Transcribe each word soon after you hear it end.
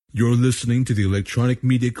You're listening to the Electronic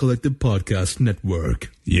Media Collective Podcast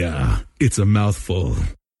Network. Yeah, it's a mouthful.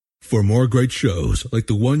 For more great shows like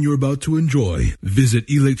the one you're about to enjoy, visit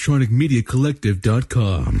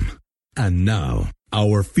electronicmediacollective.com. And now,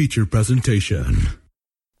 our feature presentation.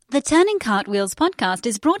 The Turning Cartwheels podcast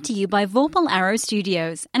is brought to you by Vorpal Arrow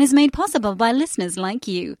Studios and is made possible by listeners like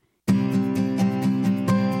you.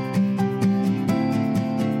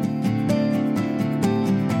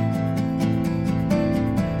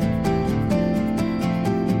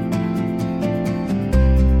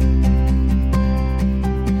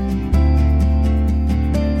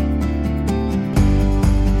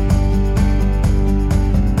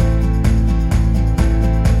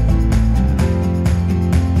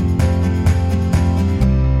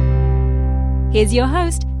 Here's your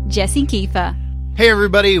host, Jesse Kiefer. Hey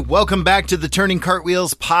everybody, welcome back to the Turning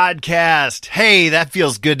Cartwheels podcast. Hey, that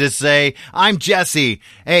feels good to say. I'm Jesse.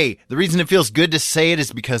 Hey, the reason it feels good to say it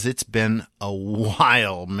is because it's been a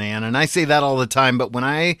while, man. And I say that all the time, but when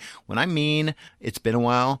I mean it's been a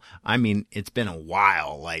while, I mean it's been a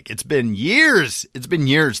while. Like, it's been years. It's been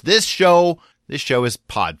years. This show is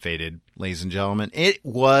pod faded, ladies and gentlemen. It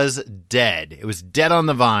was dead. It was dead on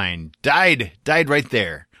the vine. Died right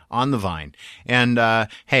there on the vine. And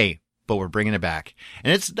hey, but we're bringing it back.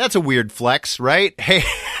 And that's a weird flex, right? Hey,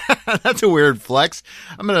 that's a weird flex.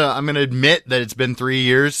 I'm gonna admit that it's been 3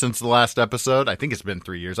 years since the last episode. I think it's been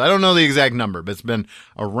 3 years. I don't know the exact number, but it's been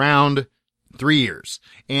around 3 years.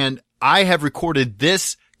 And I have recorded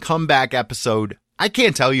this comeback episode, I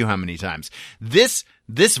can't tell you how many times. This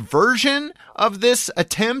version of this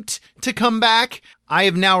attempt to come back, I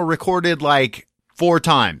have now recorded like 4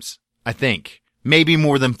 times, I think. Maybe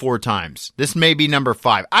more than 4 times. This may be number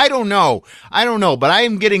 5. I don't know, but I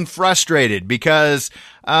am getting frustrated because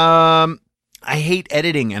I hate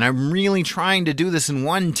editing, and I'm really trying to do this in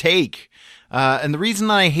one take. And the reason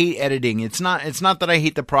that I hate editing, it's not that I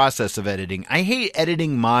hate the process of editing. I hate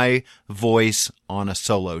editing my voice on a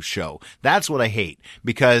solo show. That's what I hate,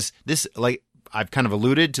 because this, like, I've kind of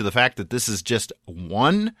alluded to the fact that this is just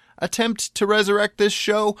one attempt to resurrect this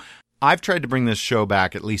show. I've tried to bring this show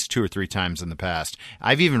back at least 2 or 3 times in the past.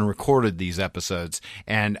 I've even recorded these episodes,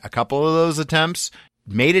 and a couple of those attempts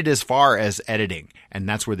made it as far as editing, and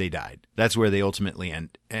that's where they died. That's where they ultimately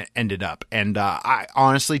ended up. And I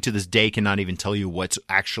honestly, to this day, cannot even tell you what's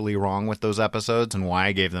actually wrong with those episodes and why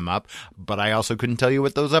I gave them up. But I also couldn't tell you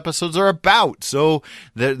what those episodes are about, so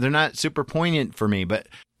they're not super poignant for me. But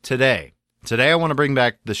today I want to bring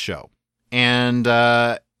back the show, and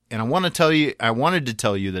I wanted to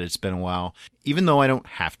tell you that it's been a while, even though I don't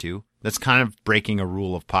have to. That's kind of breaking a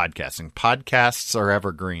rule of podcasting. Podcasts are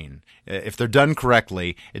evergreen. If they're done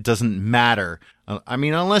correctly, it doesn't matter. I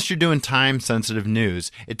mean, unless you're doing time-sensitive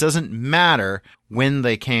news, it doesn't matter when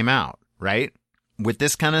they came out, right? With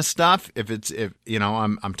this kind of stuff, if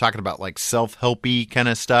I'm talking about like self-helpy kind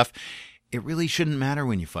of stuff, it really shouldn't matter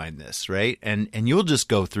when you find this, right? And you'll just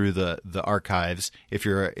go through the archives if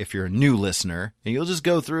you're a new listener, and you'll just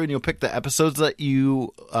go through and you'll pick the episodes that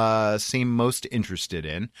you seem most interested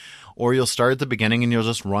in, or you'll start at the beginning and you'll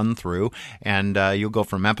just run through, and you'll go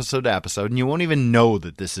from episode to episode, and you won't even know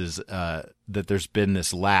that this is that there's been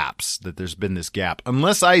this lapse, that there's been this gap,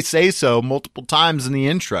 unless I say so multiple times in the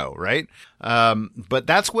intro, right? But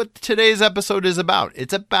that's what today's episode is about.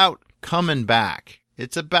 It's about coming back.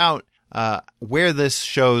 It's about where this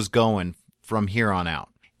show's going from here on out.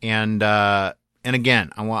 And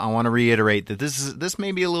again, I want to reiterate that this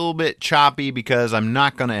may be a little bit choppy because I'm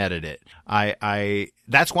not going to edit it.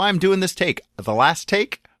 That's why I'm doing this take. The last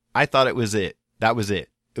take, I thought it was it. That was it.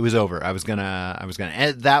 It was over. I was gonna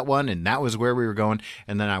edit that one, and that was where we were going.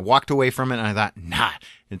 And then I walked away from it, and I thought, nah,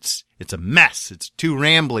 it's a mess. It's too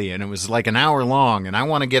rambly, and it was like an hour long, and I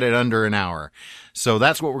want to get it under an hour. So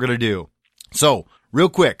that's what we're gonna do. So real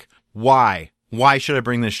quick. Why should I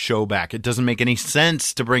bring this show back? It doesn't make any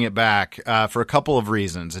sense to bring it back for a couple of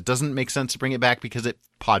reasons. It doesn't make sense to bring it back because it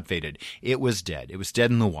pod faded. It was dead. It was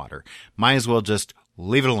dead in the water. Might as well just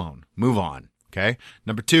leave it alone. Move on. Okay.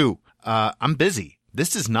 Number 2, I'm busy.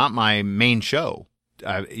 This is not my main show,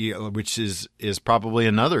 which is probably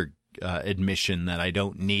another admission that I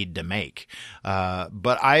don't need to make.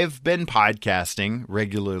 But I've been podcasting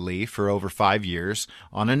regularly for over 5 years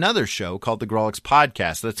on another show called the Grawlix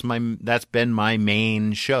Podcast. That's been my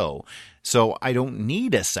main show. So I don't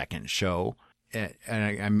need a second show.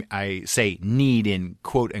 And I say need in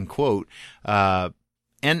quote unquote. And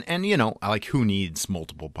I like, who needs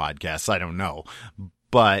multiple podcasts? I don't know.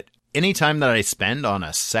 But any time that I spend on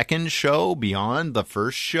a second show beyond the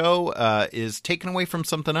first show is taken away from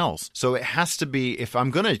something else. So it has to be, if I'm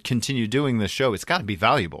going to continue doing this show, it's got to be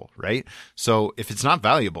valuable, right? So if it's not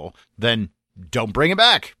valuable, then don't bring it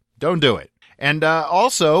back. Don't do it. And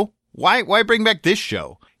also, why bring back this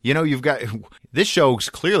show? You know, you've got this show's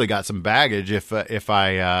clearly got some baggage. If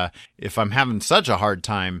I'm having such a hard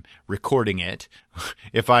time recording it,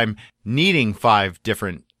 if I'm needing 5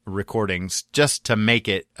 different recordings just to make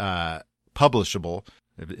it publishable,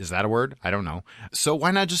 is that a word? I don't know. So why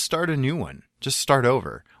not just start a new one? Just start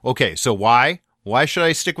over. Okay, so why should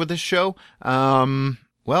I stick with this show?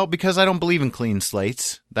 Well, because I don't believe in clean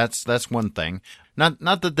slates. That's one thing.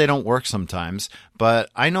 Not that they don't work sometimes, but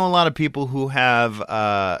I know a lot of people who have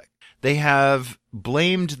they have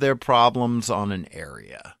blamed their problems on an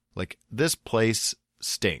area. Like, this place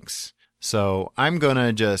stinks. So I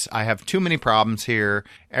have too many problems here.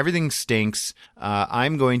 Everything stinks.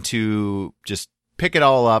 I'm going to just pick it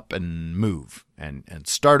all up and move and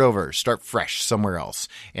start over, start fresh somewhere else.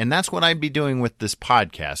 And that's what I'd be doing with this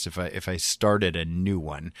podcast if I started a new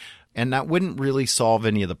one. And that wouldn't really solve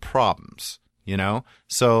any of the problems, you know?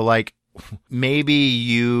 So, like, maybe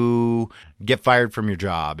you get fired from your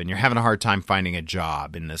job and you're having a hard time finding a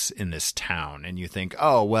job in this town, and you think,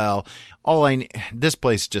 oh, well, this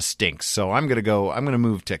place just stinks. So I'm going to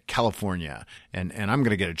move to California and I'm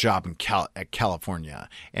going to get a job in California.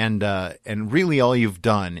 And really all you've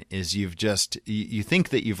done is you think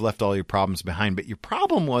that you've left all your problems behind, but your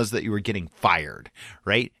problem was that you were getting fired,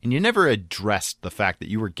 right? And you never addressed the fact that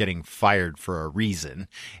you were getting fired for a reason.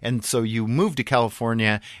 And so you moved to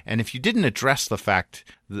California, and if you didn't address the fact,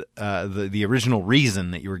 the original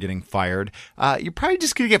reason that you were getting fired, you're probably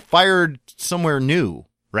just going to get fired somewhere new,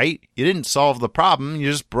 right? You didn't solve the problem. You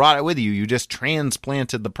just brought it with you. You just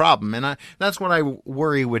transplanted the problem. And that's what I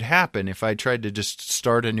worry would happen if I tried to just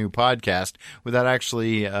start a new podcast without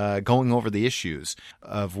actually going over the issues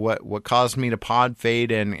of what caused me to pod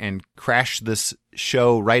fade and crash this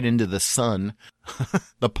show right into the sun,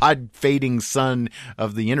 the pod fading sun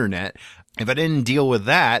of the internet. If I didn't deal with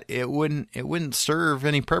that, it wouldn't serve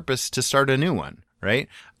any purpose to start a new one, right?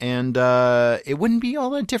 And it wouldn't be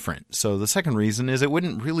all that different. So the second reason is it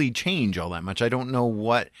wouldn't really change all that much. I don't know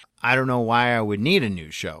why I would need a new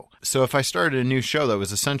show. So if I started a new show that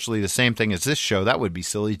was essentially the same thing as this show, that would be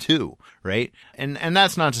silly too, right? And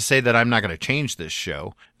that's not to say that I'm not going to change this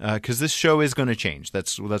show, because this show is going to change.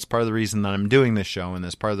 That's part of the reason that I'm doing this show, and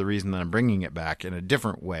that's part of the reason that I'm bringing it back in a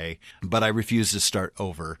different way. But I refuse to start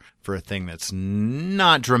over for a thing that's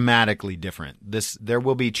not dramatically different. There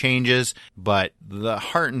will be changes, but the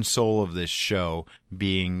heart and soul of this show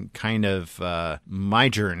being kind of my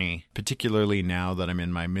journey, particularly now that I'm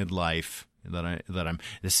in my midlife.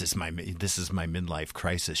 This is my midlife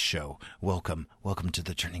crisis show. Welcome to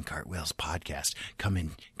the Turning Cartwheels podcast. Come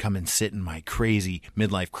and sit in my crazy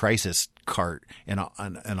midlife crisis cart, and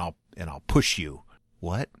I'll push you.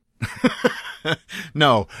 What?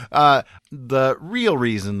 No. The real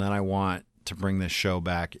reason that I want to bring this show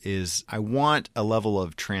back is I want a level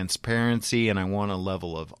of transparency and I want a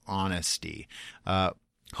level of honesty.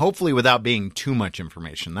 Hopefully without being too much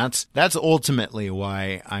information. That's ultimately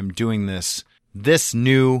why I'm doing this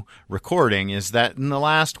new recording, is that in the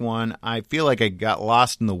last one, I feel like I got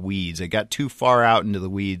lost in the weeds. I got too far out into the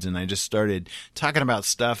weeds, and I just started talking about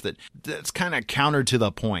stuff that's kind of counter to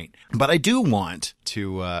the point. But I do want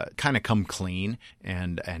to kind of come clean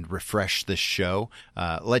and refresh this show,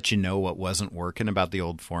 let you know what wasn't working about the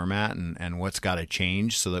old format and what's got to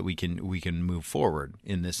change so that we can move forward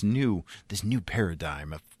in this new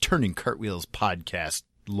paradigm of Turning Cartwheels podcast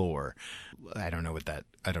lore. I don't know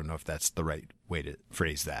if that's the right way to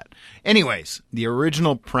phrase that. Anyways, the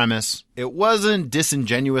original premise, it wasn't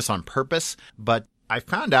disingenuous on purpose, but I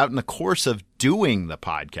found out in the course of doing the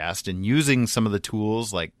podcast and using some of the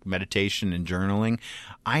tools like meditation and journaling,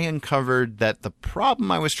 I uncovered that the problem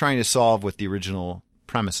I was trying to solve with the original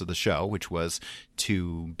premise of the show, which was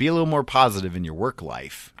to be a little more positive in your work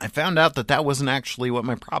life, I found out that wasn't actually what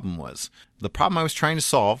my problem was. The problem I was trying to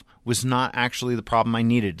solve was not actually the problem I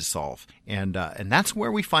needed to solve. And that's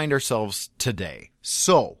where we find ourselves today.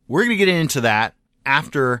 So we're going to get into that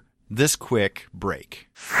after this quick break.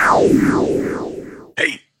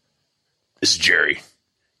 Hey, this is Jerry.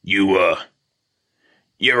 You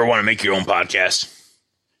ever want to make your own podcast?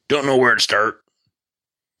 Don't know where to start?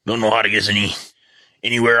 Don't know how to get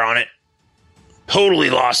anywhere on it? Totally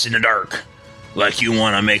lost in the dark. Like you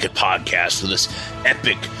want to make a podcast with this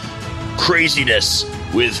epic craziness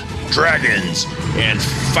with dragons and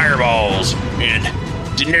fireballs and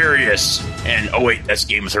Daenerys and, oh wait, that's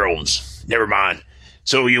Game of Thrones. Never mind.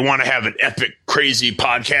 So you want to have an epic, crazy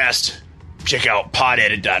podcast? Check out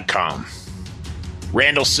podedit.com.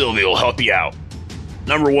 Randall Sylvia will help you out.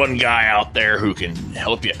 #1 guy out there who can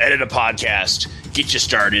help you edit a podcast, get you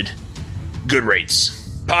started. Good rates.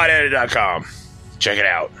 Podedit.com. Check it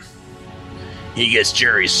out. He gets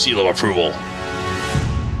Jerry's seal of approval.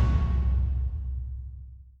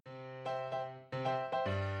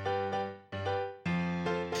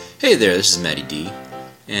 Hey there, this is Matty D.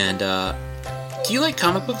 And, do you like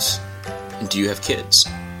comic books? And do you have kids?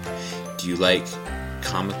 Do you like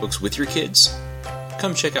comic books with your kids?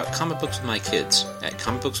 Come check out Comic Books with My Kids at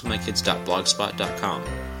comicbookswithmykids.blogspot.com,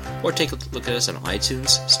 or take a look at us on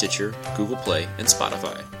iTunes, Stitcher, Google Play, and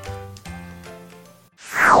Spotify.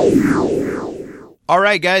 All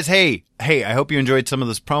right, guys. Hey, I hope you enjoyed some of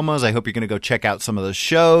those promos. I hope you're going to go check out some of those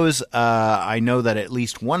shows. I know that at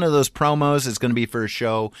least one of those promos is going to be for a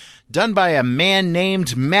show done by a man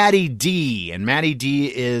named Matty D. And Matty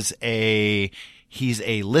D he's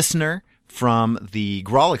a listener from the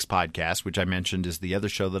Grawlix podcast, which I mentioned is the other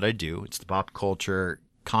show that I do. It's the pop culture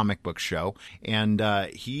comic book show. And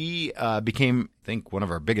he became, I think, one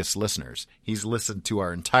of our biggest listeners. He's listened to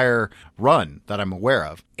our entire run that I'm aware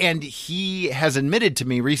of. And he has admitted to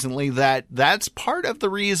me recently that that's part of the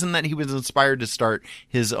reason that he was inspired to start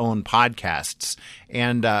his own podcasts.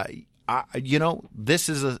 And, this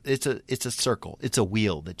is it's a circle. It's a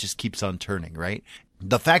wheel that just keeps on turning, right?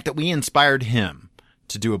 The fact that we inspired him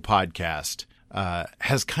to do a podcast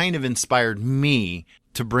has kind of inspired me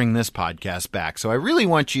to bring this podcast back. So I really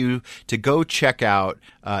want you to go check out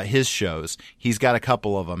his shows. He's got a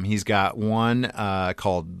couple of them. He's got one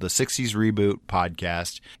called the 60s Reboot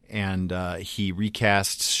Podcast, and he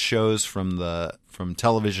recasts shows from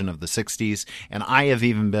television of the 60s. And I have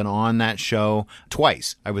even been on that show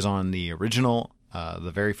twice. I was on the original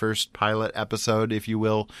the very first pilot episode, if you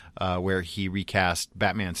will, where he recast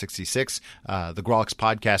Batman 66. The Grawlix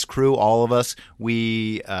podcast crew, all of us,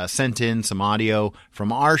 we sent in some audio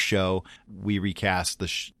from our show. We recast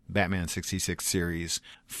the Batman 66 series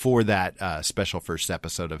for that special first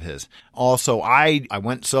episode of his. Also, I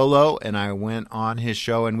went solo, and I went on his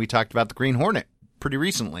show, and we talked about the Green Hornet pretty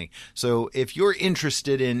recently. So if you're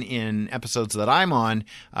interested in episodes that I'm on,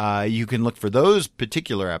 you can look for those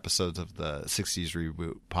particular episodes of the 60s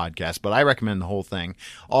Reboot podcast, but I recommend the whole thing.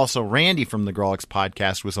 Also, Randy from the Grawlix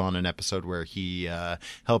podcast was on an episode where he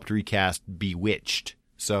helped recast Bewitched.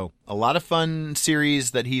 So a lot of fun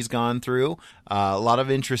series that he's gone through, a lot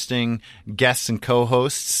of interesting guests and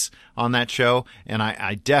co-hosts on that show, and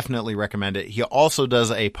I definitely recommend it. He also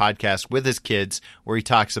does a podcast with his kids where he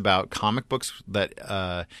talks about comic books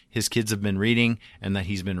that his kids have been reading and that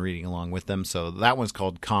he's been reading along with them. So that one's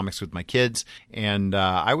called Comics with My Kids, and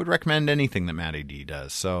I would recommend anything that Matty D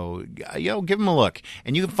does. So, give him a look.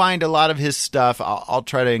 And you can find a lot of his stuff. I'll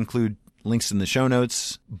try to include links in the show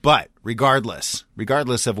notes. But regardless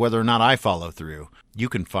of whether or not I follow through, you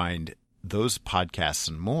can find those podcasts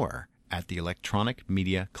and more at the Electronic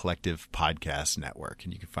Media Collective Podcast Network.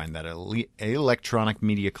 And you can find that at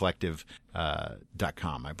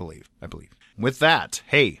electronicmediacollective.com, I believe. With that,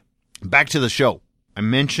 hey, back to the show. I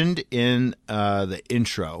mentioned in the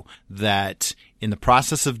intro that in the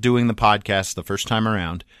process of doing the podcast the first time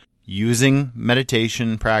around, using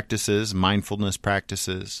meditation practices, mindfulness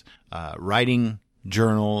practices, writing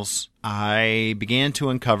journals, I began to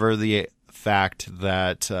uncover the fact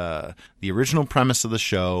that the original premise of the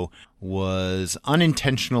show was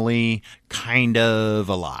unintentionally kind of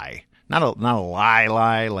a lie. Not a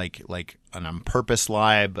lie like an on purpose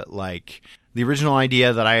lie, but like the original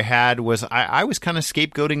idea that I had was I was kind of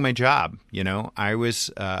scapegoating my job. I was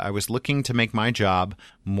looking to make my job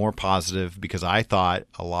more positive because I thought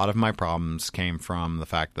a lot of my problems came from the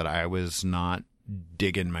fact that I was not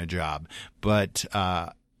digging my job. But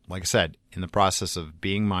like I said, in the process of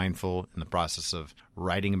being mindful, in the process of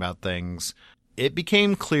writing about things, it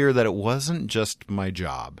became clear that it wasn't just my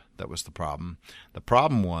job that was the problem. The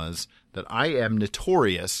problem was that I am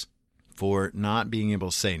notorious for not being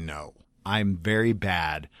able to say no. I'm very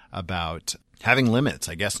bad about having limits,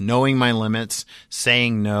 I guess, knowing my limits,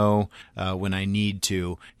 saying no when I need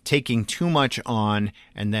to, taking too much on,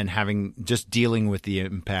 and then just dealing with the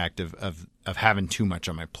impact of having too much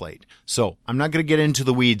on my plate. So I'm not going to get into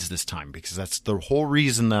the weeds this time because that's the whole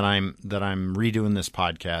reason that I'm redoing this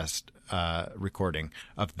podcast recording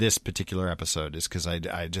of this particular episode is because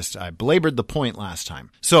I belabored the point last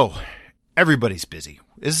time. So everybody's busy.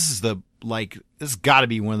 This has got to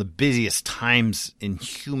be one of the busiest times in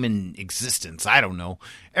human existence. I don't know.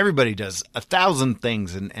 Everybody does 1,000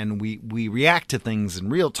 things and we react to things in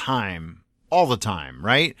real time all the time,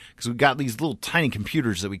 right? Because we've got these little tiny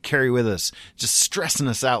computers that we carry with us, just stressing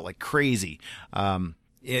us out like crazy.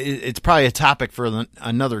 It's probably a topic for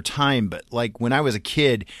another time, but like when I was a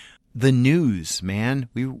kid, the news, man,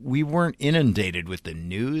 we weren't inundated with the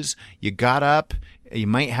news. You got up, you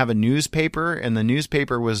might have a newspaper, and the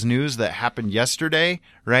newspaper was news that happened yesterday,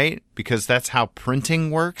 right? Because that's how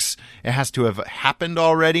printing works. It has to have happened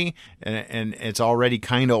already, and it's already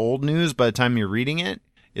kind of old news by the time you're reading it.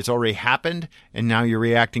 It's already happened, and now you're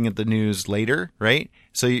reacting at the news later, right?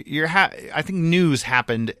 So I think news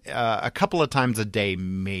happened a couple of times a day,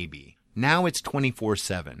 maybe. Now it's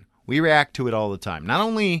 24/7. We react to it all the time. Not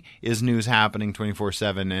only is news happening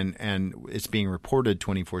 24/7 and it's being reported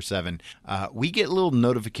 24/7, we get little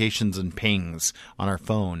notifications and pings on our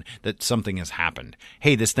phone that something has happened.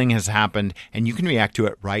 Hey, this thing has happened, and you can react to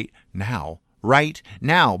it right now. Right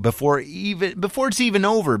now, before it's even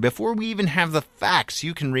over, before we even have the facts,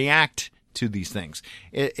 you can react to these things.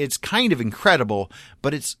 It's kind of incredible,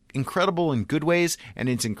 but it's incredible in good ways and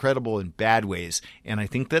it's incredible in bad ways. And I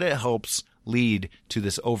think that it helps lead to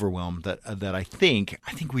this overwhelm that I think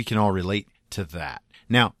we can all relate to that.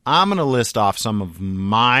 Now, I'm going to list off some of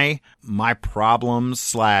my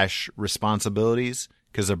problems / responsibilities,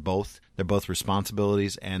 because they're both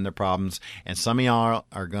responsibilities and they're problems. And some of y'all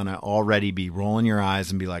are going to already be rolling your eyes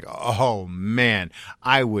and be like, oh man,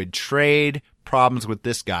 I would trade problems with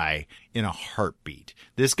this guy in a heartbeat.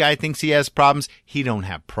 This guy thinks he has problems. He don't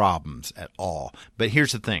have problems at all. But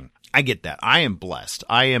here's the thing. I get that. I am blessed.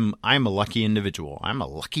 I'm a lucky individual. I'm a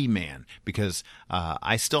lucky man because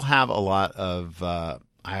I still have a lot of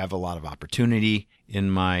opportunity in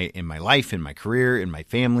my life, in my career, in my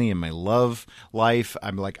family, in my love life.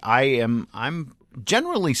 I'm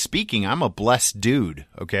generally speaking, I'm a blessed dude,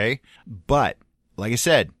 okay? But like I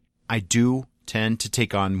said, I do tend to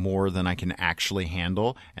take on more than I can actually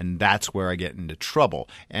handle, and that's where I get into trouble.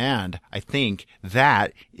 And I think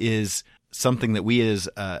that is something that we as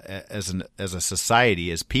a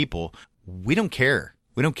society, as people, we don't care.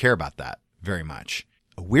 We don't care about that very much.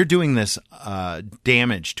 We're doing this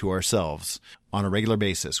damage to ourselves on a regular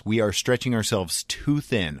basis. We are stretching ourselves too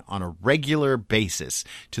thin on a regular basis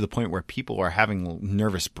to the point where people are having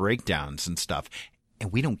nervous breakdowns and stuff,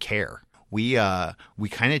 and we don't care. We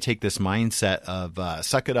kind of take this mindset of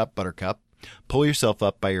suck it up, buttercup, pull yourself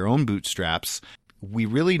up by your own bootstraps. We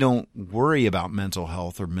really don't worry about mental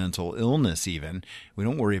health or mental illness even. We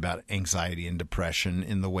don't worry about anxiety and depression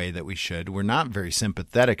in the way that we should. We're not very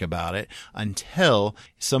sympathetic about it until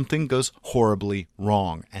something goes horribly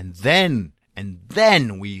wrong. And then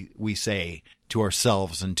we say to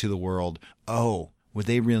ourselves and to the world, oh, well,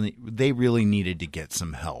 they really needed to get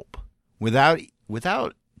some help.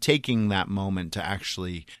 Without taking that moment to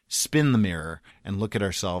actually spin the mirror and look at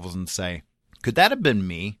ourselves and say, could that have been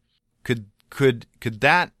me? Could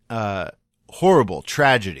that horrible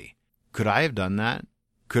tragedy, could I have done that?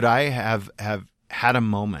 Could I have had a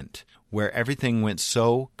moment where everything went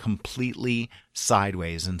so completely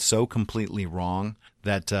sideways and so completely wrong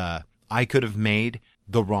that I could have made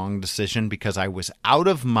the wrong decision because I was out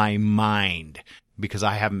of my mind because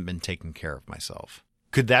I haven't been taking care of myself?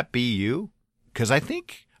 Could that be you? Because I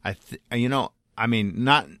think I mean,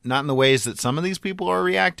 not in the ways that some of these people are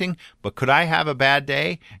reacting, but could I have a bad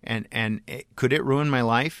day and could it ruin my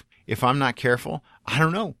life if I'm not careful? I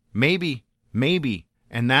don't know. Maybe.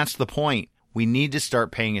 And that's the point. We need to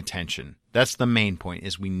start paying attention. That's the main point,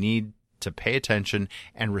 is we need to pay attention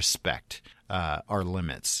and respect our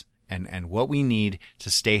limits and what we need to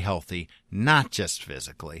stay healthy, not just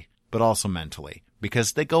physically, but also mentally,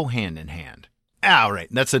 because they go hand in hand. All right,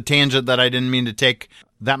 that's a tangent that I didn't mean to take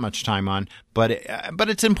that much time on, but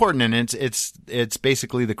it's important, and it's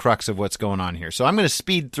basically the crux of what's going on here. So I'm going to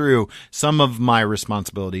speed through some of my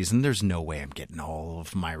responsibilities, and there's no way I'm getting all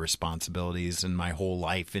of my responsibilities and my whole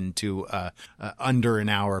life into under an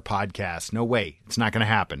hour podcast. No way, it's not going to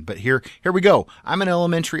happen. But here we go. I'm an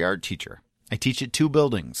elementary art teacher. I teach at 2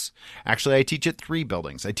 buildings. Actually, I teach at 3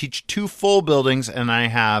 buildings. I teach 2 full buildings, and I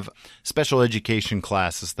have special education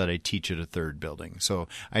classes that I teach at a 3rd building. So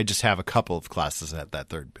I just have a couple of classes at that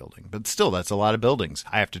 3rd building. But still, that's a lot of buildings.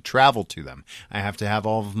 I have to travel to them. I have to have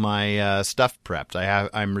all of my stuff prepped.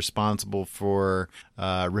 I'm responsible for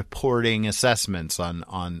reporting assessments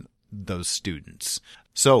on those students.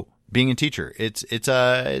 So being a teacher,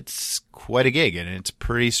 it's quite a gig, and it's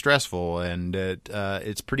pretty stressful, and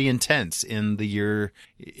it's pretty intense in the year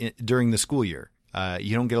during the school year.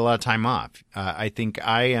 You don't get a lot of time off. I think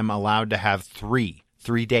I am allowed to have 3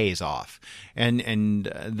 days off, and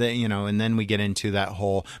then we get into that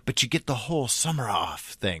whole, but you get the whole summer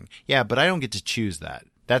off thing. Yeah, but I don't get to choose that.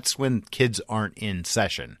 That's when kids aren't in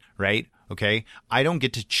session, right? Okay. I don't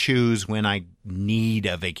get to choose when I need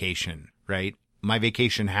a vacation, right? My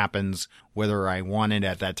vacation happens whether I want it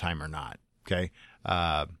at that time or not. Okay.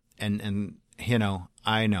 And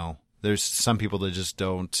I know there's some people that just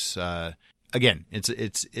don't, again,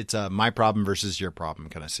 it's a my problem versus your problem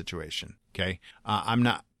kind of situation. Okay. I'm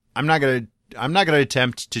not going to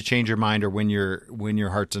attempt to change your mind or win your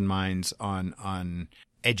hearts and minds on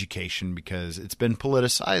education, because it's been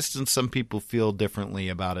politicized and some people feel differently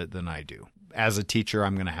about it than I do. As a teacher,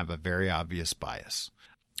 I'm going to have a very obvious bias.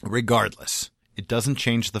 Regardless, it doesn't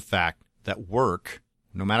change the fact that work,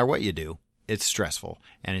 no matter what you do, it's stressful.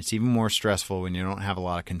 And it's even more stressful when you don't have a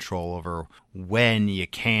lot of control over when you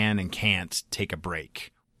can and can't take a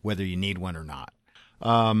break, whether you need one or not.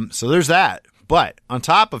 So there's that. But on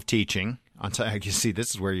top of teaching, you see, this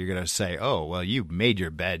is where you're going to say, oh, well, you made your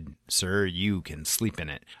bed, sir. You can sleep in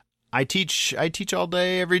it. I teach all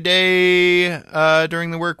day, every day, during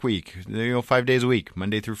the work week, 5 days a week,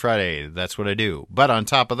 Monday through Friday. That's what I do. But on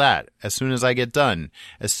top of that, as soon as I get done,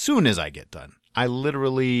 I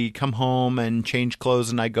literally come home and change clothes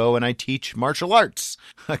and I go and I teach martial arts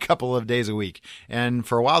a couple of days a week. And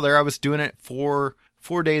for a while there, I was doing it for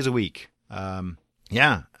 4 days a week.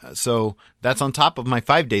 So that's on top of my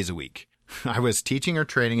 5 days a week. I was teaching or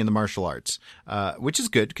training in the martial arts, which is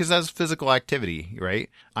good because that's physical activity, right?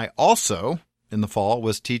 I also, in the fall,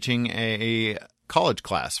 was teaching a college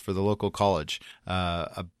class for the local college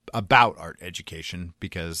about art education,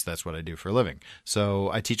 because that's what I do for a living. So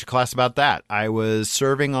I teach a class about that. I was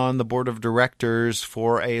serving on the board of directors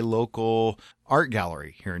for a local art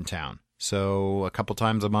gallery here in town. So a couple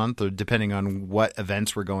times a month, or depending on what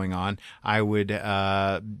events were going on, I would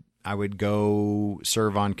go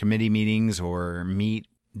serve on committee meetings or meet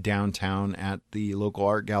downtown at the local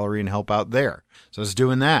art gallery and help out there. So I was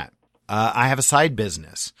doing that. I have a side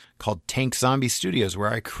business called Tank Zombie Studios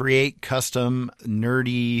where I create custom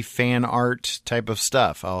nerdy fan art type of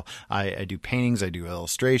stuff. I do paintings, I do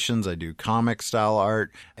illustrations, I do comic style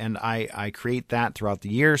art, and I create that throughout the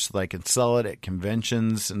year so that I can sell it at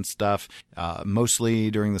conventions and stuff,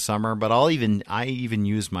 mostly during the summer. But I even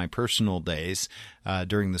use my personal days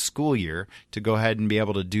during the school year to go ahead and be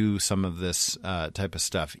able to do some of this type of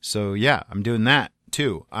stuff. So yeah, I'm doing that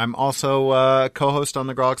too. I'm also a co-host on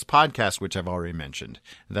the Grolix podcast, which I've already mentioned.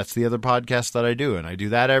 That's the other podcast that I do, and I do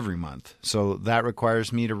that every month. So that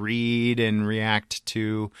requires me to read and react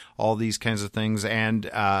to all these kinds of things and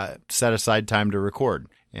set aside time to record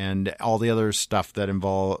and all the other stuff that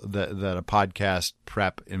that a podcast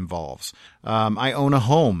prep involves. I own a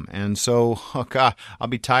home, and so I'll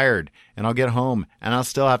be tired, and I'll get home, and I'll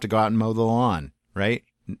still have to go out and mow the lawn, right?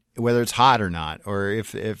 Whether it's hot or not, or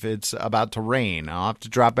if it's about to rain, I'll have to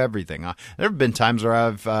drop everything. There have been times where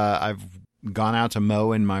I've gone out to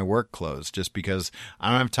mow in my work clothes just because I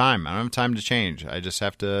don't have time. I don't have time to change. I just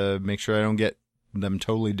have to make sure I don't get them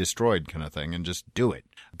totally destroyed, kind of thing, and just do it.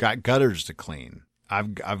 Got gutters to clean.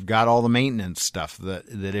 I've got all the maintenance stuff that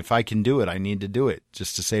if I can do it, I need to do it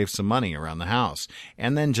just to save some money around the house,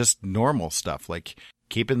 and then just normal stuff like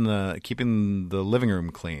keeping the living room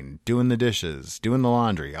clean, doing the dishes, doing the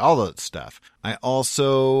laundry, all that stuff. I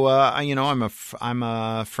also, I'm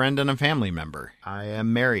a friend and a family member. I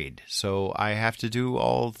am married, so I have to do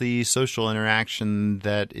all the social interaction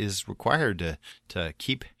that is required to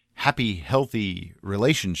keep happy, healthy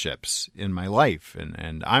relationships in my life.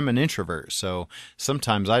 And I'm an introvert, so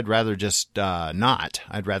sometimes I'd rather just not.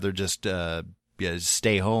 I'd rather just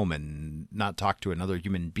stay home and not talk to another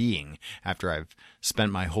human being after I've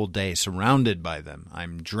spent my whole day surrounded by them.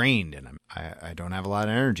 I'm drained and I don't have a lot of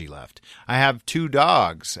energy left. I have 2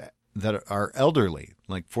 dogs that are elderly,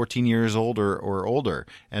 like 14 years old or older,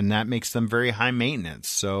 and that makes them very high maintenance.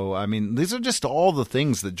 So, I mean, these are just all the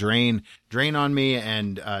things that drain on me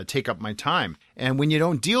and take up my time. And when you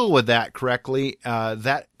don't deal with that correctly,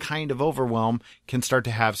 that kind of overwhelm can start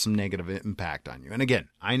to have some negative impact on you. And again,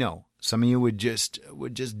 I know some of you would just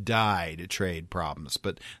die to trade problems,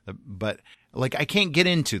 but like I can't get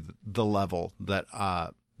into the level that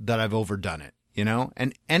I've overdone it, you know.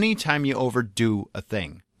 And anytime you overdo a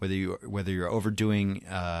thing, whether you're overdoing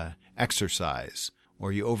exercise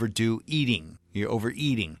or you overdo eating, you're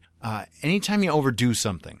overeating, anytime you overdo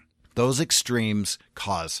something, those extremes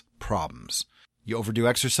cause problems. You overdo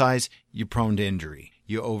exercise, you're prone to injury.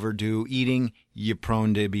 You overdo eating, you're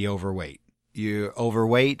prone to be overweight. You're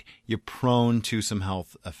overweight, you're prone to some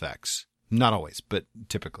health effects. Not always, but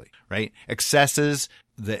typically, right? Excesses,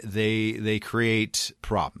 they create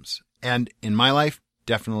problems. And in my life,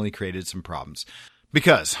 definitely created some problems.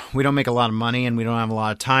 Because we don't make a lot of money and we don't have a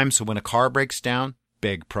lot of time, so when a car breaks down,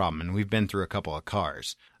 big problem. And we've been through a couple of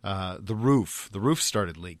cars. The roof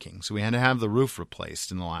started leaking, so we had to have the roof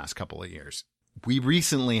replaced in the last couple of years. We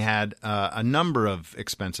recently had a number of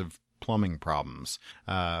expensive plumbing problems.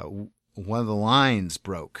 One of the lines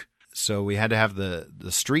broke, so we had to have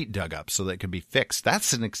the street dug up so that it could be fixed.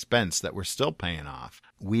 That's an expense that we're still paying off.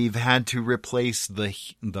 We've had to replace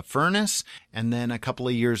the furnace, and then a couple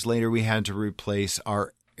of years later, we had to replace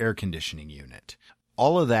our air conditioning unit.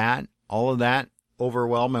 All of that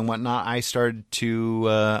overwhelm and whatnot, I started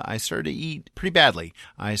to eat pretty badly.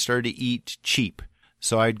 I started to eat cheap.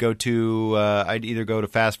 So I'd either go to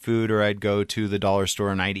fast food or I'd go to the dollar store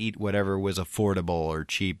and I'd eat whatever was affordable or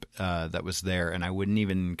cheap that was there. And I wouldn't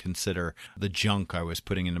even consider the junk I was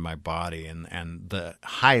putting into my body and the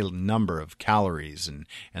high number of calories and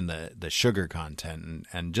the sugar content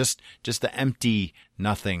and just the empty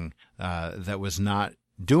nothing that was not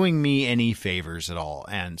doing me any favors at all.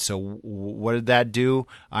 And so what did that do?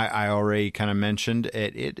 I already kind of mentioned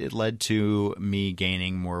it. It led to me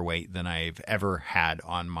gaining more weight than I've ever had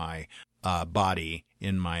on my body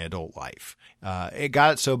in my adult life. It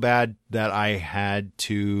got so bad that I had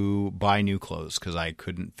to buy new clothes because I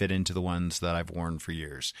couldn't fit into the ones that I've worn for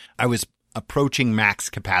years. I was approaching max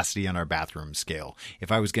capacity on our bathroom scale.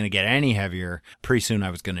 If I was going to get any heavier, pretty soon I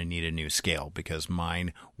was going to need a new scale because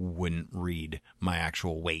mine wouldn't read my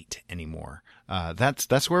actual weight anymore.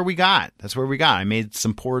 That's where we got. I made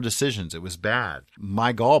some poor decisions. It was bad.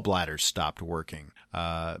 My gallbladder stopped working.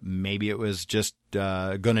 Maybe it was just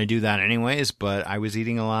going to do that anyways, but I was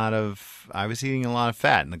eating a lot of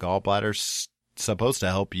fat, and the gallbladder's supposed to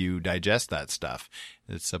help you digest that stuff.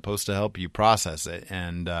 It's supposed to help you process it.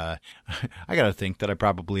 And I got to think that I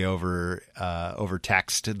probably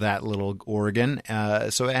overtaxed that little organ.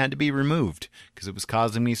 So it had to be removed because it was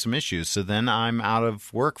causing me some issues. So then I'm out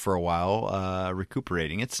of work for a while,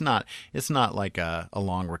 recuperating. It's not like a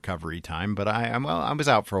long recovery time, but I was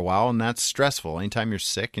out for a while, and that's stressful. Anytime you're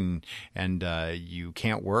sick and you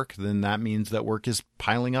can't work, then that means that work is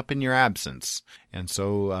piling up in your absence. And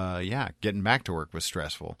so, getting back to work was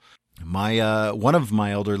stressful. One of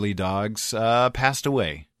my elderly dogs passed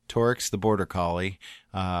away. Torix, the border collie.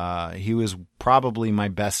 He was probably my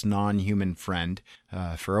best non-human friend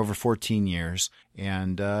for over 14 years.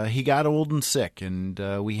 And he got old and sick, and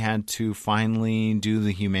we had to finally do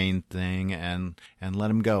the humane thing and let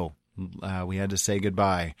him go. We had to say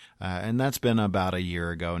goodbye, and that's been about a year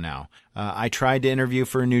ago now. I tried to interview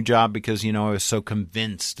for a new job because, I was so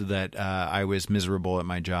convinced that I was miserable at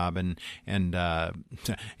my job, and lo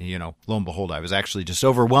and behold, I was actually just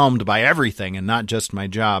overwhelmed by everything and not just my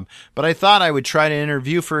job. But I thought I would try to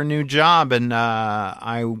interview for a new job, and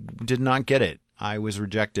I did not get it. I was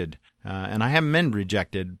rejected, and I haven't been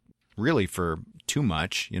rejected really for too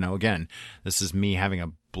much. Again, this is me having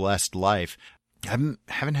a blessed life. I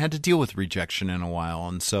haven't had to deal with rejection in a while,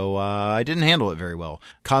 and so I didn't handle it very well.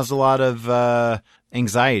 Caused a lot of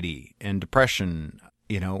anxiety and depression,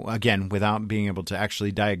 again, without being able to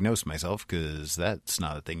actually diagnose myself, because that's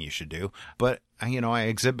not a thing you should do. But I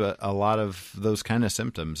exhibit a lot of those kind of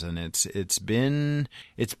symptoms, and it's been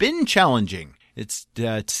challenging. It's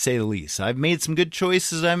to say the least. I've made some good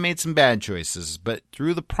choices. I've made some bad choices, but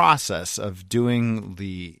through the process of doing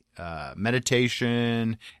the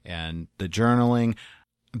meditation and the journaling,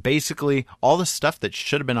 basically all the stuff that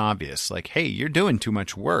should have been obvious, like, hey, you're doing too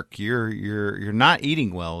much work, you're not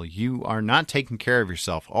eating well, you are not taking care of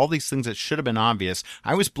yourself, all these things that should have been obvious,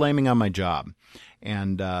 I was blaming on my job.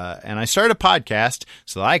 And I started a podcast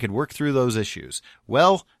so that I could work through those issues.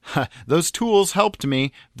 Well, those tools helped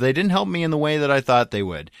me. They didn't help me in the way that I thought they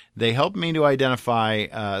would. They helped me to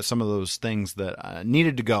identify some of those things that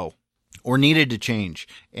needed to go or needed to change.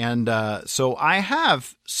 And so I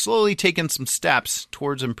have slowly taken some steps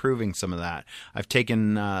towards improving some of that. I've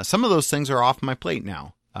taken some of those things are off my plate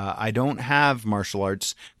now. I don't have martial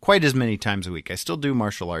arts quite as many times a week. I still do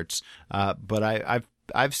martial arts, but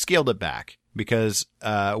I've scaled it back because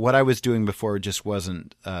what I was doing before just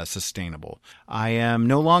wasn't sustainable. I am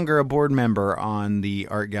no longer a board member on the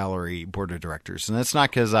art gallery board of directors, and that's not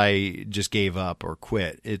because I just gave up or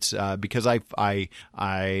quit. It's because I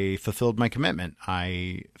fulfilled my commitment.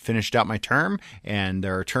 I finished out my term, and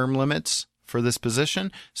there are term limits for this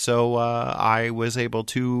position, so I was able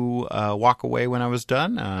to walk away when I was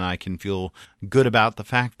done. I can feel good about the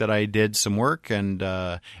fact that I did some work, and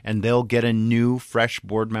they'll get a new, fresh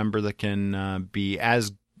board member that can be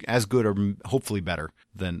as good or hopefully better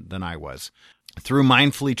than I was. Through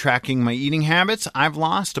mindfully tracking my eating habits, I've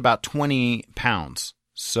lost about 20 pounds,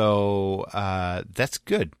 so that's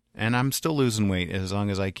good. And I'm still losing weight as long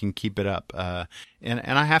as I can keep it up. And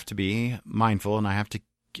I have to be mindful, and I have to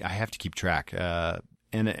keep track.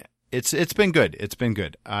 And it's been good. It's been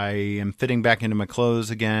good. I am fitting back into my clothes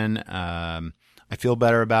again. I feel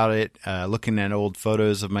better about it. Looking at old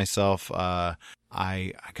photos of myself, I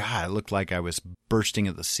looked like I was bursting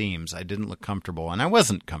at the seams. I didn't look comfortable, and I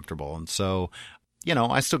wasn't comfortable. And so,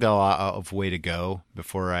 I still got a lot of way to go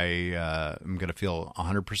before I am going to feel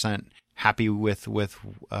 100% happy with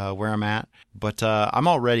where I'm at. But I'm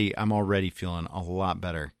already feeling a lot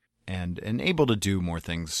better and able to do more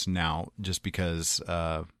things now just because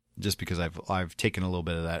I've taken a little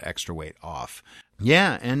bit of that extra weight off.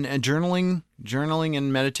 Yeah, and journaling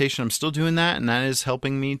and meditation, I'm still doing that, and that is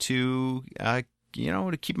helping me to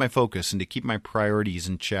to keep my focus and to keep my priorities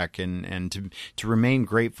in check and to remain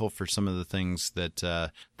grateful for some of the things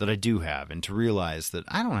that I do have, and to realize that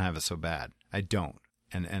I don't have it so bad. I don't.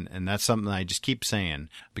 And that's something I just keep saying,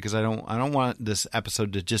 because I don't want this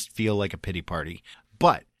episode to just feel like a pity party.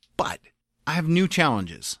 But I have new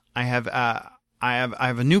challenges. I have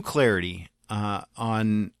a new clarity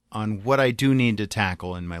on what I do need to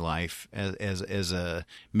tackle in my life as a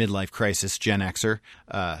midlife crisis Gen Xer.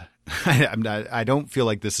 I don't feel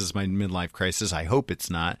like this is my midlife crisis. I hope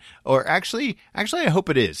it's not. Or actually, I hope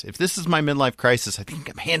it is. If this is my midlife crisis, I think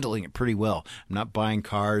I'm handling it pretty well. I'm not buying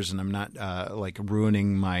cars, and I'm not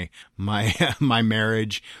ruining my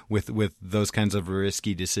marriage with those kinds of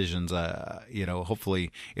risky decisions.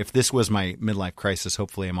 Hopefully, if this was my midlife crisis,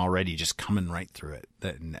 hopefully I'm already just coming right through it.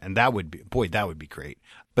 And that would be great.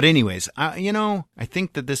 But anyways, I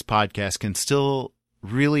think that this podcast can still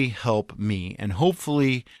really help me and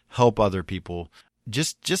hopefully help other people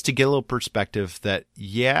just to get a little perspective that,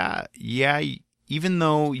 yeah, even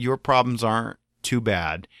though your problems aren't too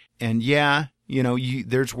bad, and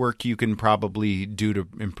there's work you can probably do to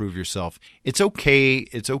improve yourself. It's okay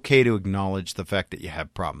to acknowledge the fact that you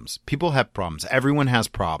have problems. People have problems. Everyone has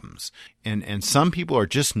problems. And some people are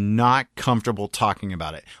just not comfortable talking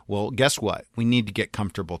about it. Well, guess what? We need to get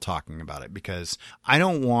comfortable talking about it, because I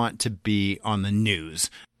don't want to be on the news.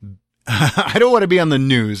 I don't want to be on the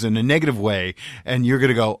news in a negative way, and you're going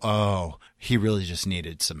to go, oh, he really just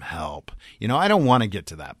needed some help. I don't want to get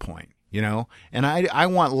to that point. And I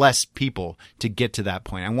want less people to get to that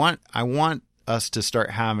point. I want us to start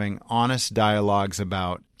having honest dialogues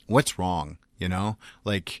about what's wrong, and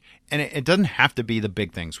it doesn't have to be the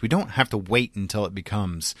big things. We don't have to wait until it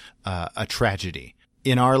becomes a tragedy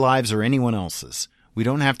in our lives or anyone else's. We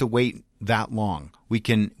don't have to wait that long. We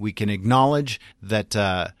can acknowledge that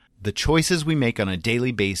the choices we make on a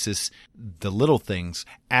daily basis, the little things,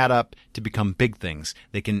 add up to become big things.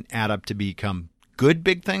 They can add up to become good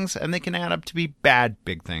big things, and they can add up to be bad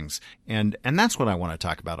big things. And that's what I want to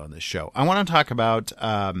talk about on this show. I want to talk about,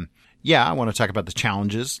 I want to talk about the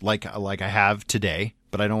challenges like I have today,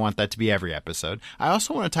 but I don't want that to be every episode. I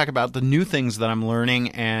also want to talk about the new things that I'm learning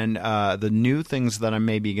and the new things that I'm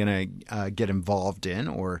maybe going to get involved in,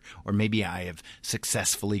 or maybe I have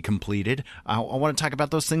successfully completed. I want to talk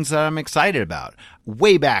about those things that I'm excited about.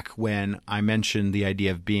 Way back when I mentioned the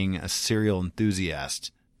idea of being a serial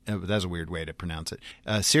enthusiast, that's a weird way to pronounce it.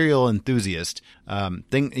 Serial enthusiast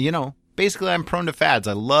thing, basically I'm prone to fads.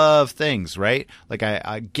 I love things, right? Like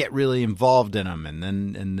I get really involved in them, and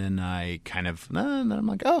then I kind of, then I'm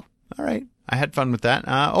like, oh, all right, I had fun with that.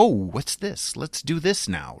 What's this? Let's do this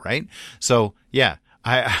now, right? So yeah,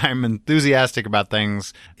 I'm enthusiastic about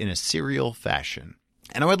things in a serial fashion.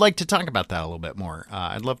 And I would like to talk about that a little bit more.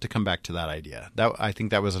 I'd love to come back to that idea. I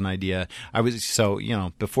think that was an idea.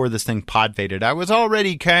 Before this thing pod faded, I was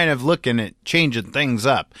already kind of looking at changing things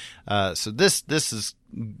up. So this is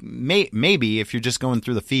maybe if you're just going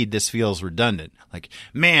through the feed, this feels redundant. Like,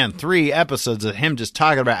 man, 3 episodes of him just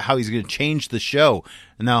talking about how he's going to change the show.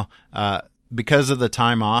 No, because of the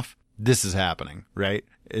time off, this is happening, right?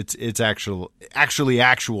 It's actually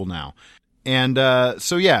actual now. And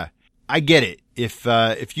so yeah, I get it.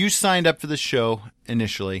 If you signed up for the show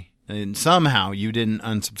initially and somehow you didn't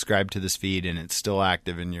unsubscribe to this feed and it's still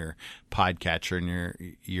active in your podcatcher,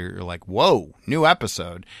 and you're like, whoa, new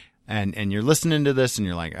episode, and you're listening to this and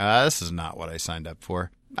you're like, this is not what I signed up for.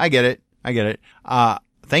 I get it.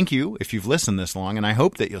 Thank you if you've listened this long, and I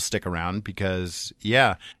hope that you'll stick around, because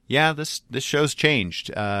this show's changed.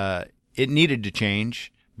 It needed to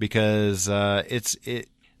change because the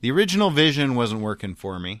original vision wasn't working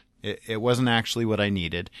for me. It wasn't actually what I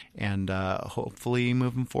needed, and hopefully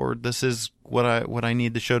moving forward, this is what I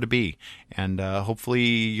need the show to be, and hopefully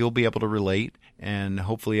you'll be able to relate, and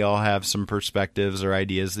hopefully I'll have some perspectives or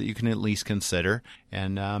ideas that you can at least consider,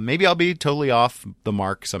 and maybe I'll be totally off the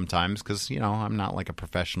mark sometimes, because I'm not like a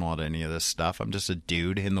professional at any of this stuff. I'm just a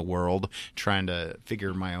dude in the world trying to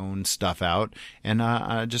figure my own stuff out,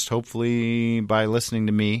 and just hopefully by listening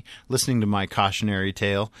to my cautionary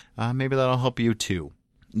tale, maybe that'll help you too.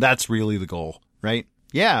 That's really the goal, right?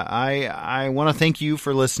 Yeah, I want to thank you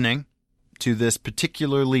for listening to this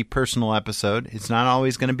particularly personal episode. It's not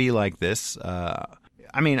always going to be like this.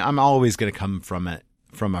 I'm always going to come from it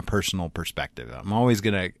from a personal perspective. I'm always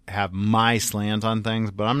going to have my slant on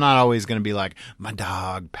things, but I'm not always going to be like, my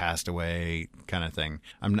dog passed away kind of thing.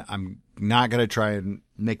 I'm not going to try and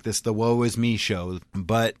make this the woe is me show,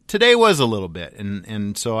 but today was a little bit.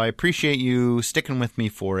 And so I appreciate you sticking with me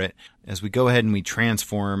for it as we go ahead and we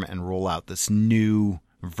transform and roll out this new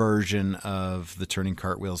version of the Turning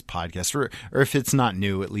Cartwheels podcast, or if it's not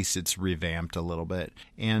new, at least it's revamped a little bit.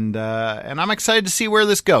 And I'm excited to see where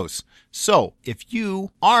this goes. So if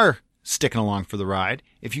you are sticking along for the ride,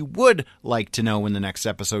 if you would like to know when the next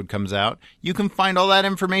episode comes out, you can find all that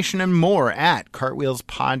information and more at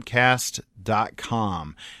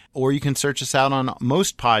cartwheelspodcast.com. Or you can search us out on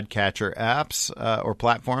most podcatcher apps or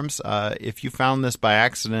platforms. If you found this by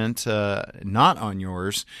accident, not on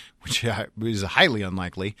yours, which is highly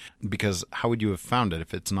unlikely, because how would you have found it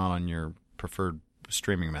if it's not on your preferred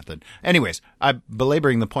streaming method? Anyways, I'm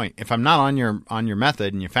belaboring the point. If I'm not on your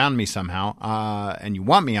method and you found me somehow, and you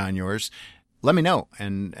want me on yours, let me know,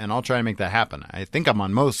 and I'll try to make that happen. I think I'm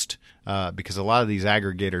on most, because a lot of these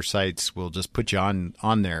aggregator sites will just put you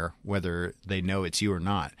on there whether they know it's you or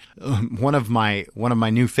not. One of my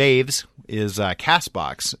new faves is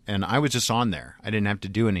Castbox, and I was just on there. I didn't have to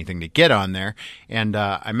do anything to get on there, and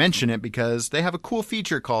I mention it because they have a cool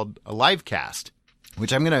feature called a live cast,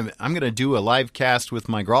 which I'm gonna do a live cast with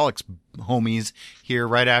my Grawlix homies here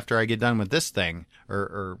right after I get done with this thing,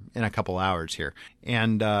 or in a couple hours here.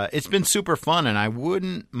 And it's been super fun, and I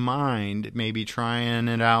wouldn't mind maybe trying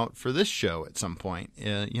it out for this show at some point.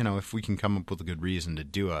 If we can come up with a good reason to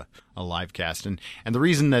do a live cast, and the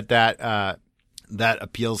reason that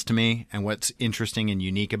appeals to me, and what's interesting and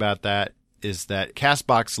unique about that, is that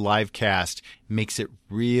Castbox live cast makes it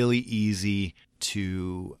really easy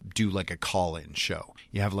to do like a call-in show.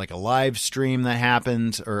 You have like a live stream that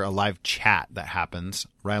happens, or a live chat that happens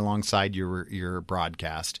right alongside your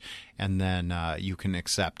broadcast, and then you can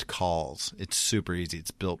accept calls. It's super easy. It's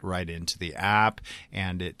built right into the app,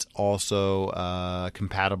 and it's also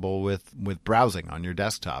compatible with browsing on your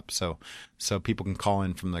desktop, so people can call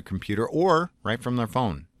in from their computer or right from their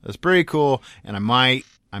phone. That's pretty cool, and I might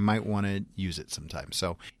want to use it sometime.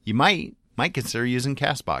 So you might consider using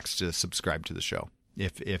Castbox to subscribe to the show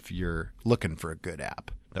if you're looking for a good app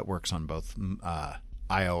that works on both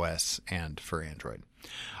iOS and for Android.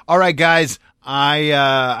 All right, guys,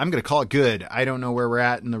 I'm going to call it good. I don't know where we're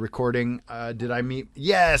at in the recording. Did I meet?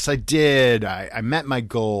 Yes, I did. I met my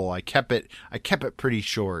goal. I kept it pretty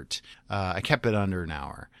short. I kept it under an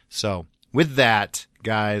hour. So with that,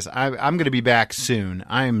 guys, I'm going to be back soon.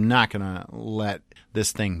 I'm not going to let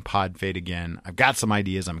this thing pod fade again. I've got some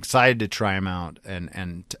ideas. I'm excited to try them out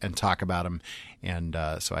and talk about them. And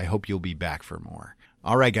so I hope you'll be back for more.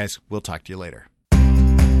 All right, guys, we'll talk to you later.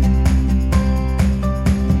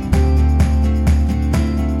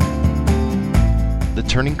 The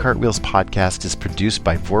Turning Cartwheels podcast is produced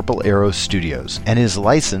by Vorpal Arrow Studios and is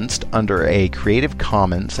licensed under a Creative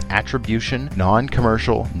Commons Attribution,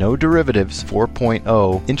 Non-Commercial, No Derivatives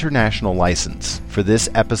 4.0 international license. For this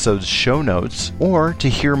episode's show notes, or to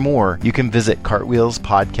hear more, you can visit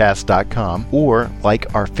cartwheelspodcast.com or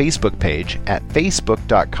like our Facebook page at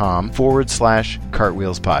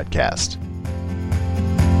facebook.com/cartwheelspodcast.